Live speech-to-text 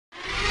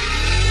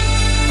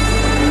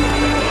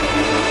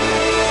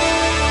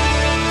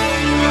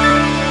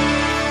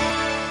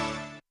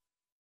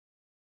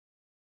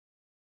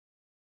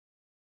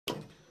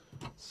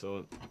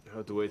so I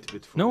had to wait a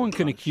bit for No one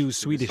can lunch. accuse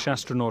Swedish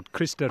astronaut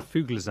Christer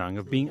Fuglesang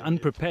of being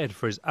unprepared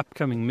for his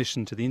upcoming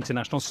mission to the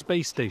International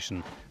Space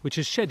Station, which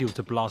is scheduled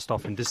to blast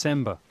off in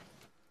December.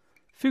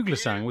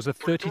 Fuglesang was a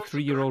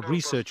 33-year-old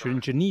researcher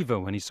in Geneva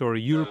when he saw a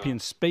European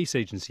Space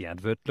Agency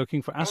advert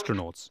looking for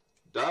astronauts.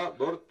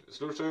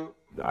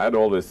 I had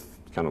always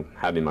kind of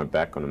had in my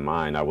back on the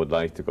mind I would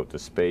like to go to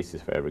space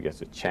if I ever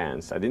get a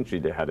chance. I didn't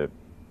really have a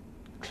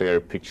clear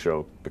picture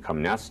of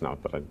becoming an astronaut,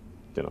 but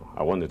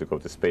I wanted to go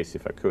to space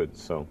if I could.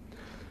 So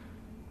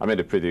I made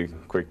a pretty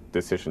quick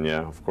decision.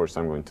 Yeah, of course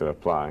I'm going to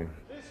apply.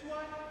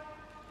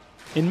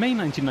 In May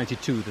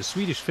 1992, the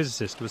Swedish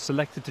physicist was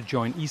selected to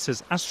join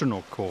ESA's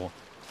astronaut corps,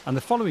 and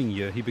the following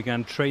year he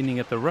began training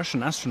at the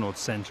Russian Astronaut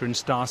Center in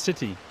Star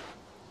City.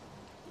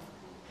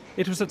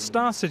 It was at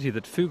Star City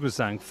that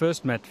Fuglesang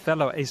first met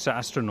fellow ESA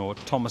astronaut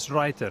Thomas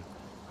Reiter,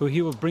 who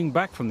he will bring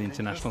back from the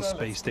International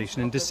Space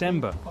Station in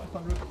December.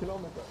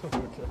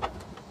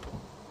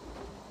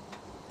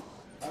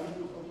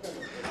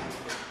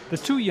 The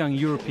two young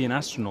European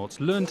astronauts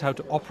learned how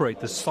to operate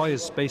the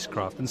Soyuz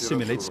spacecraft and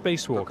simulate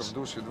spacewalks.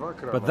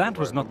 But that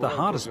was not the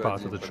hardest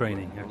part of the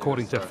training,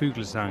 according to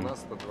Fuglesang.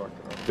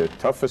 The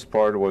toughest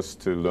part was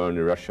to learn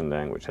the Russian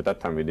language. At that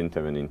time we didn't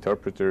have any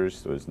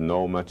interpreters, there was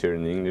no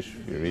material in English,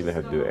 you really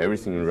had to do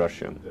everything in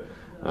Russian.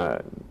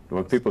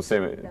 When people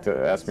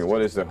ask me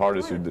what is the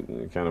hardest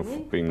kind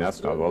of being an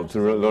astronaut, well, to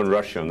learn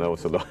Russian, that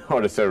was the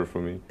hardest ever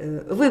for me.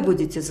 Вы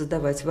будете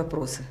задавать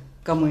вопросы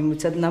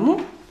кому-нибудь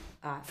одному.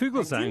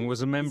 Fuglesang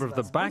was a member of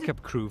the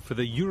backup crew for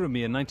the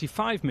Euromir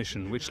 95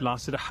 mission, which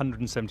lasted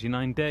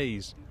 179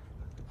 days.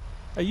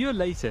 A year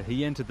later,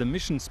 he entered the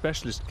mission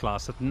specialist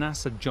class at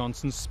NASA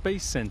Johnson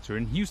Space Center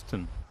in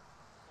Houston.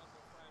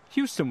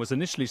 Houston was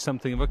initially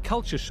something of a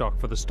culture shock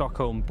for the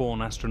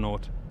Stockholm-born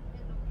astronaut.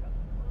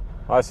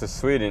 As a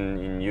Swede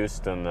in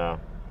Houston,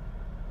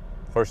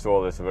 first of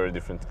all, there's a very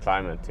different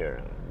climate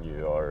here.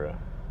 You are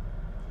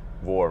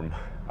warm,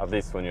 at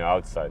least when you're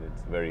outside.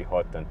 It's very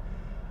hot, and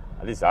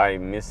at least I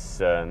miss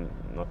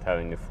not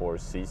having the 4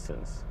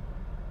 seasons.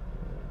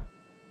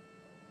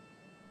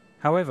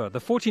 However, the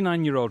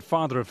 49-year-old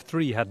father of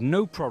 3 had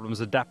no problems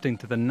adapting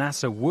to the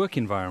NASA work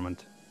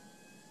environment.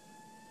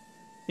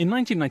 In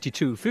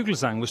 1992,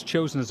 Fuglesang was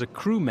chosen as a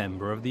crew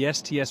member of the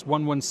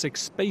STS-116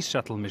 space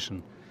shuttle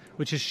mission,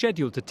 which is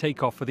scheduled to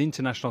take off for the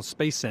International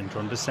Space Center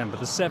on December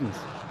the 7th.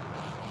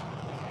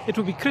 It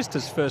will be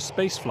Christer's first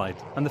space flight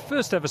and the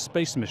first ever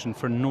space mission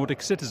for a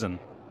Nordic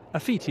citizen, a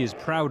feat he is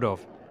proud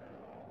of.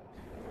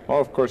 Well,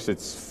 of course,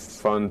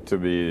 it's fun to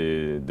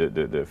be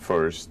the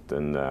first,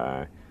 and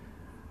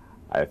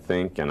I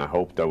think and I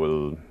hope that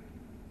will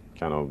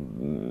kind of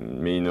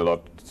mean a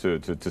lot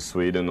to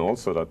Sweden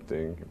also, that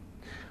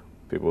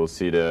people will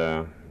see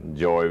the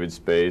joy with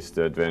space,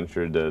 the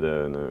adventure,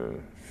 the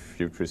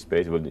future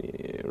space, will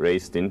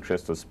raise the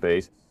interest of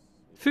space.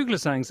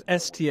 Fuglesang's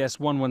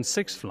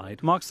STS-116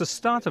 flight marks the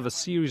start of a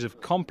series of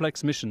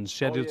complex missions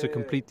scheduled to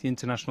complete the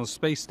International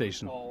Space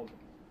Station.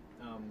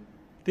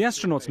 The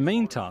astronaut's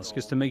main task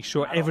is to make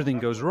sure everything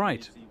goes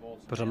right,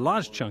 but a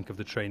large chunk of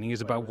the training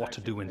is about what to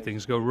do when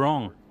things go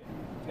wrong.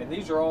 And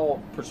these are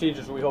all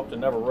procedures we hope to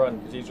never run,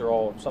 because these are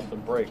all if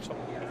something breaks.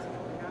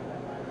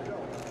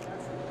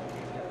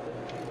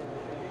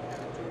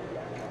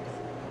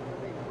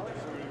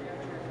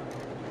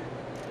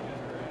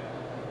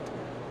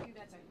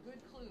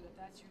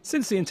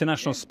 Since the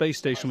International Space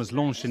Station was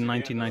launched in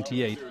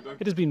 1998,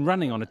 it has been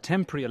running on a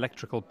temporary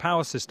electrical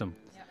power system.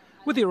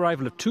 With the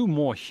arrival of 2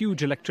 more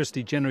huge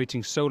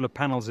electricity-generating solar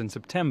panels in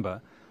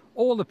September,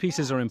 all the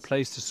pieces are in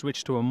place to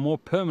switch to a more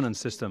permanent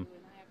system.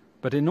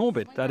 But in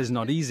orbit, that is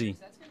not easy.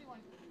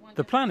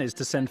 The plan is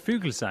to send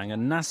Fuglesang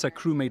and NASA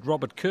crewmate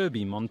Robert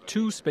Kirby on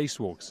 2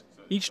 spacewalks,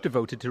 each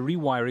devoted to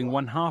rewiring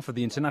one half of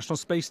the International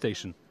Space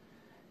Station.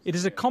 It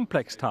is a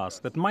complex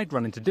task that might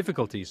run into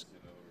difficulties.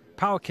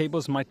 Power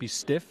cables might be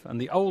stiff,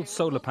 and the old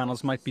solar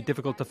panels might be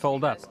difficult to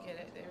fold up.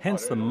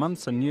 Hence the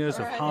months and years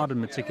of hard and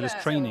meticulous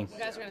training.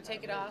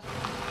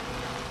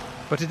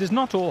 But it is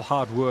not all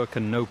hard work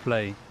and no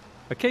play.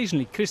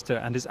 Occasionally, Christer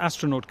and his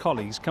astronaut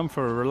colleagues come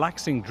for a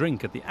relaxing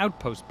drink at the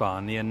Outpost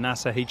bar near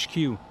NASA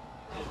HQ.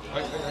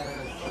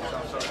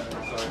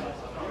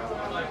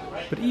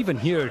 But even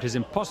here, it is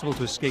impossible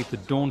to escape the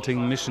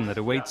daunting mission that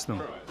awaits them.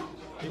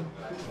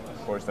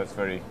 Of course, that's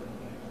very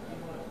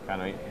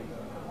kind of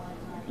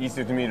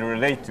easy to me to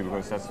relate to,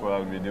 because that's what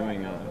I'll be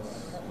doing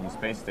on the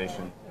space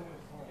station.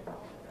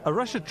 A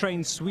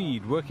Russia-trained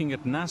Swede working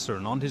at NASA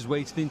and on his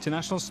way to the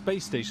International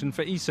Space Station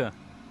for ESA.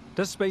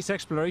 Does space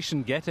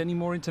exploration get any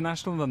more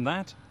international than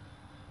that?